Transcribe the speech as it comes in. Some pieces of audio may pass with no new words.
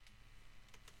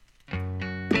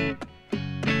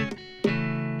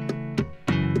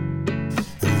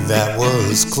That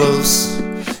was close.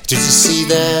 Did you see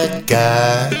that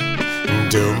guy?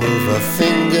 Don't move a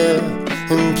finger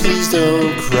and please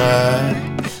don't cry.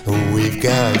 We've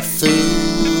got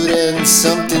food and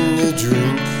something to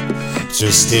drink.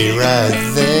 Just stay right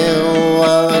there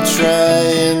while I try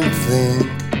and think.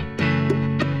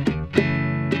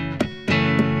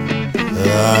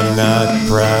 I'm not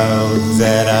proud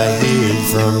that I hid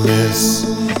from this.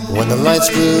 When the lights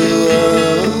blew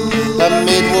up, I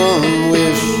made one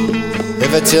wish.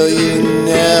 If I tell you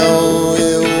now,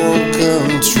 it won't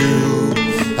come true.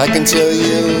 I can tell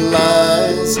you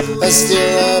lies, I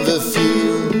still have a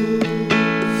few.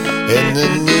 And the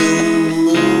new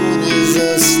moon is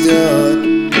a start.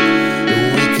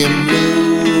 We can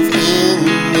move in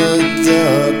the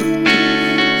dark.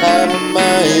 I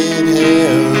might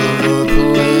have a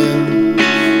plan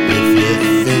if you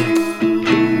think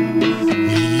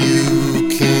you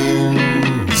can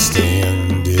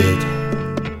stand it.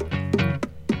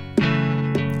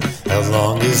 How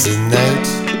long is the night?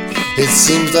 It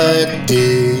seems like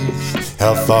days.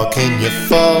 How far can you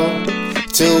fall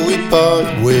till we part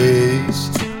ways?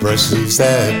 Brush leaves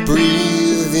that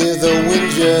breathe, hear the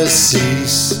wind just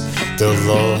cease. The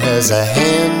lull has a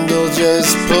handle,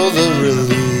 just pull the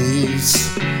release.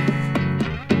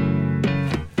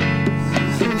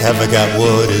 Have I got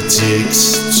what it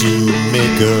takes to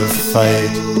make a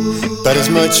fight? About as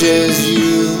much as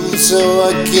you, so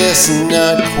I guess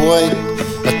not quite.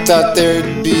 I thought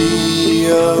there'd be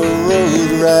a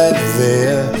road right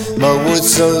there. My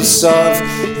wood's so soft,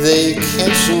 they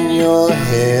catch in your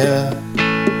hair.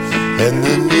 And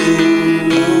the new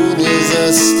moon is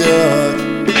a start.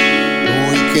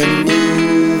 We can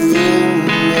move in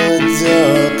the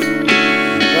dark.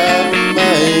 I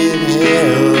might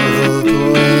have a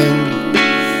plan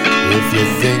if you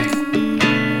think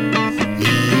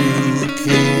you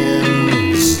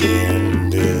can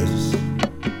stand it.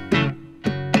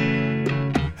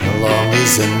 How long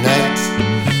is the night?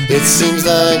 It seems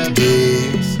like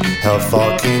days. How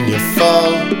far can you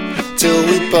fall till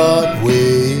we part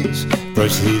ways?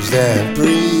 Brush leaves that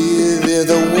breathe, hear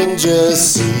the wind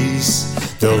just cease.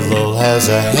 The lull has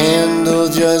a handle,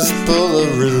 just pull a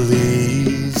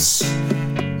release.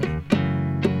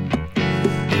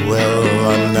 Well,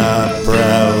 I'm not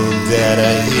proud that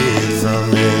I hid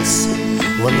from this.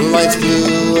 When the lights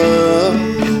blew up,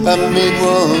 I made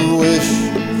one wish.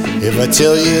 If I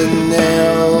tell you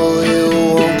now, it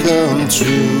won't come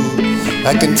true.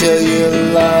 I can tell you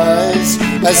lies,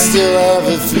 I still have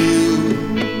a few.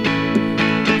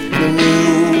 The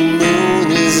new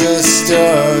moon is a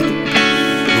star.